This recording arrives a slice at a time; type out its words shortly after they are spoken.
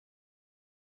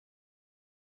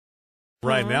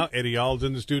Right now, Eddie Aulds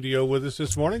in the studio with us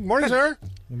this morning. Morning, sir.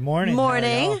 Good morning.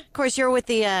 Morning. Of course, you're with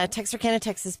the Texarkana,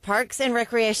 Texas Parks and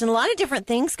Recreation. A lot of different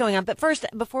things going on. But first,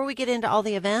 before we get into all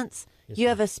the events, you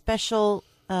have a special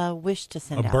wish to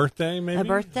send out. A birthday, maybe? A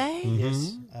birthday? Mm-hmm.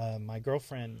 Yes. My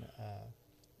girlfriend,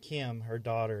 Kim, her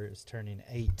daughter is turning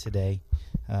 8 today.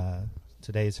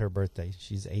 Today is her birthday.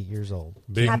 She's 8 years old.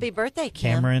 Happy birthday,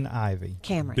 Kim. Cameron Ivy.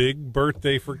 Cameron. Big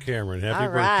birthday for Cameron. Happy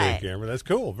All birthday, right. Cameron. That's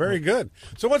cool. Very good.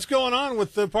 So what's going on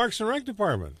with the Parks and Rec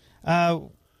Department? A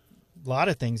lot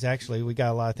of things, actually. We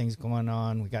got a lot of things going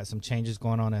on. We got some changes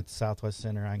going on at the Southwest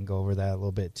Center. I can go over that a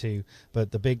little bit, too.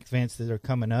 But the big events that are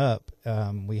coming up,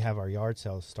 we have our yard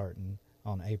sales starting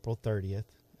on April 30th.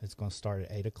 It's going to start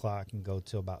at 8 o'clock and go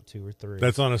till about 2 or 3.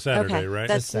 That's on a Saturday, Okay. right?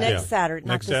 That's next Saturday.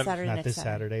 Not Next this Sat- Saturday. Not next this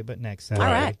Saturday. Saturday, but next All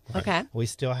Saturday. right. Right. Okay. We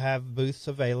still have booths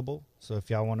available, so if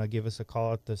y'all want to give us a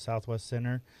call at the Southwest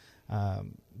Center,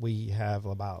 we have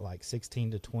about like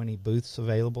 16 to 20 booths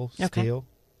available Okay. still.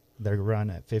 They're run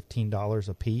at $15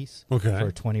 a piece Okay. for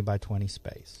a 20 by 20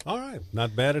 space. All right.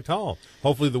 Not bad at all.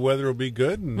 Hopefully the weather will be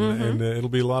good, and it'll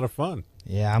be a lot of fun.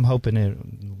 Yeah, I'm hoping it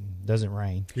doesn't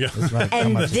rain. Yeah. It's like how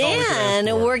And much- then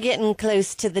for. we're getting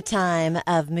close to the time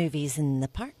of movies in the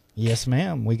park. Yes,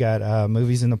 ma'am. We got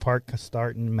movies in the park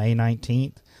starting May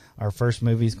 19th. Our first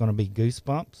movie is going to be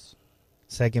Goosebumps.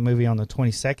 Second movie on the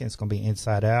 22nd is going to be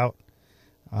Inside Out.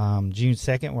 June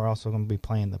 2nd, we're also going to be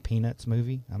playing the Peanuts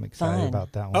movie. I'm excited Fun.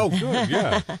 about that one. Oh, good.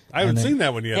 Yeah. I haven't And then- seen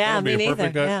that one yet. Yeah, That'll be me a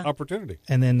perfect neither. Yeah. opportunity.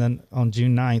 And then on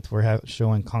June 9th, we're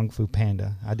showing Kung Fu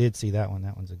Panda. I did see that one.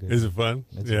 That one's a good Is one. it fun?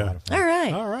 It's Yeah. a lot of fun. All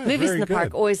right. All right, Movies very in the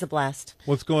park, good. always a blast.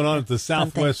 What's going on at the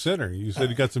Fun thing. Southwest Center? You said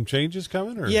you got some changes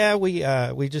coming? Or? Yeah, we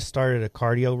just started a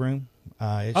cardio room.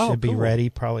 It Oh, should be cool. ready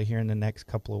probably here in the next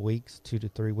couple of weeks, 2 to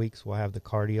 3 weeks. We'll have the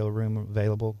cardio room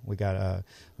available. We got a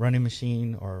running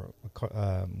machine, or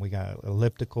we got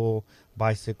elliptical,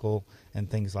 bicycle, and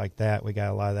things like that. We got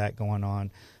a lot of that going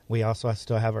on. We also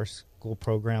still have our school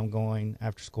program going,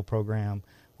 after school program.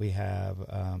 We have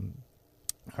our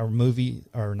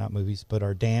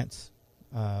our dance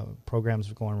programs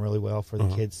are going really well for the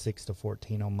kids 6 to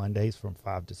 14 on Mondays from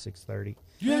 5 to 6:30.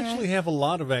 You actually have a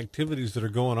lot of activities that are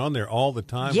going on there all the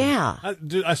time. Yeah.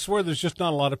 I swear there's just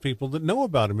not a lot of people that know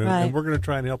about them, and, Right. and we're going to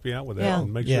try and help you out with that Yeah.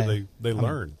 and make Yeah. sure they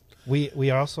learn.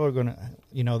 We also are going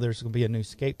to, there's going to be a new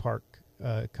skate park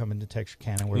coming to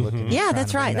Texarkana. We're looking. at Yeah, trying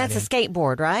that's to bring right. that That's a in.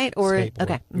 skateboard, right? Or Skateboard.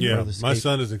 okay. Yeah, For the my skate-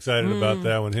 son is excited about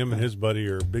that one. Him and his buddy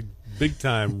are big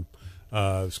time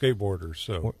skateboarders.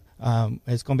 So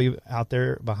It's going to be out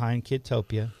there behind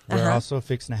Kidtopia. We're also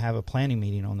fixing to have a planning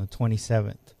meeting on the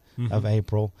 27th of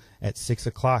April at 6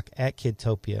 o'clock at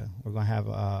Kidtopia. We're going to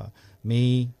have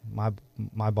me,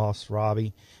 my boss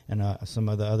Robbie, and some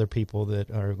of the other people that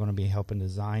are going to be helping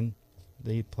design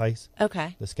the place,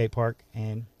 Okay. the skate park.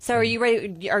 And So are you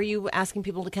ready? Are you asking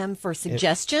people to come for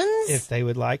suggestions? if they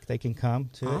would like, they can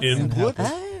come to it and Input? help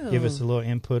us, Oh. give us a little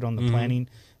input on the planning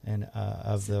and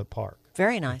of the park.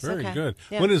 Very nice. very okay. good.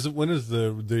 Yeah. When is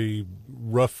the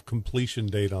rough completion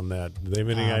date on that? Do they have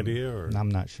any idea? Or I'm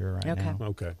not sure right Okay. now,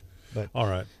 okay, but all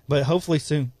right. hopefully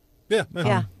soon. Yeah,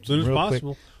 Yeah. as soon as Real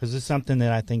possible. because it's something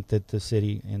that I think that the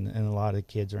city and a lot of the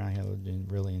kids around here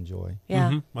would really enjoy. Yeah, I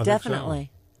think so.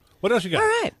 definitely. What else you got? All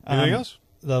right. Anything else?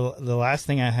 The last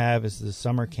thing I have is the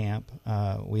summer camp.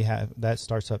 We have that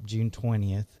starts up June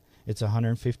 20th. It's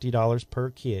 $150 per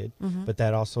kid, but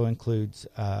that also includes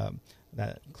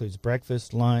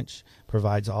breakfast, lunch,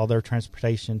 provides all their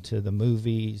transportation to the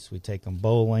movies. We take them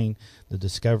bowling, the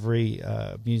Discovery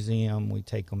Museum. We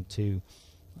take them to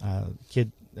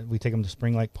We take them to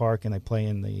Spring Lake Park, and they play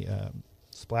in the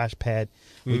splash pad.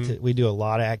 We do a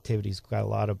lot of activities. We've got a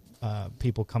lot of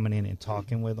people coming in and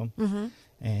talking with them,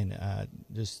 and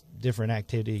just different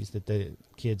activities that the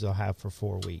kids will have for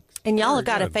 4 weeks. And y'all have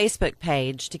Very got a good. Facebook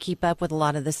page to keep up with a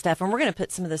lot of this stuff, and we're going to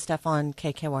put some of this stuff on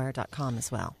KKYR.com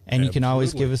as well. And you can always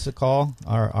Absolutely. give us a call.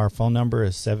 Our phone number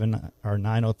is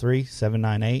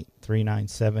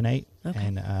 903-798-3978,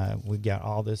 and we've got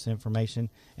all this information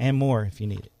and more if you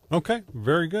need it. Okay,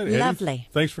 very good. Eddie, Lovely.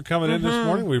 thanks for coming in this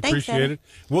morning. We Thanks, appreciate Eddie. it.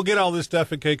 We'll get all this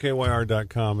stuff at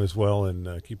KKYR.com as well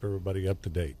and keep everybody up to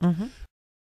date.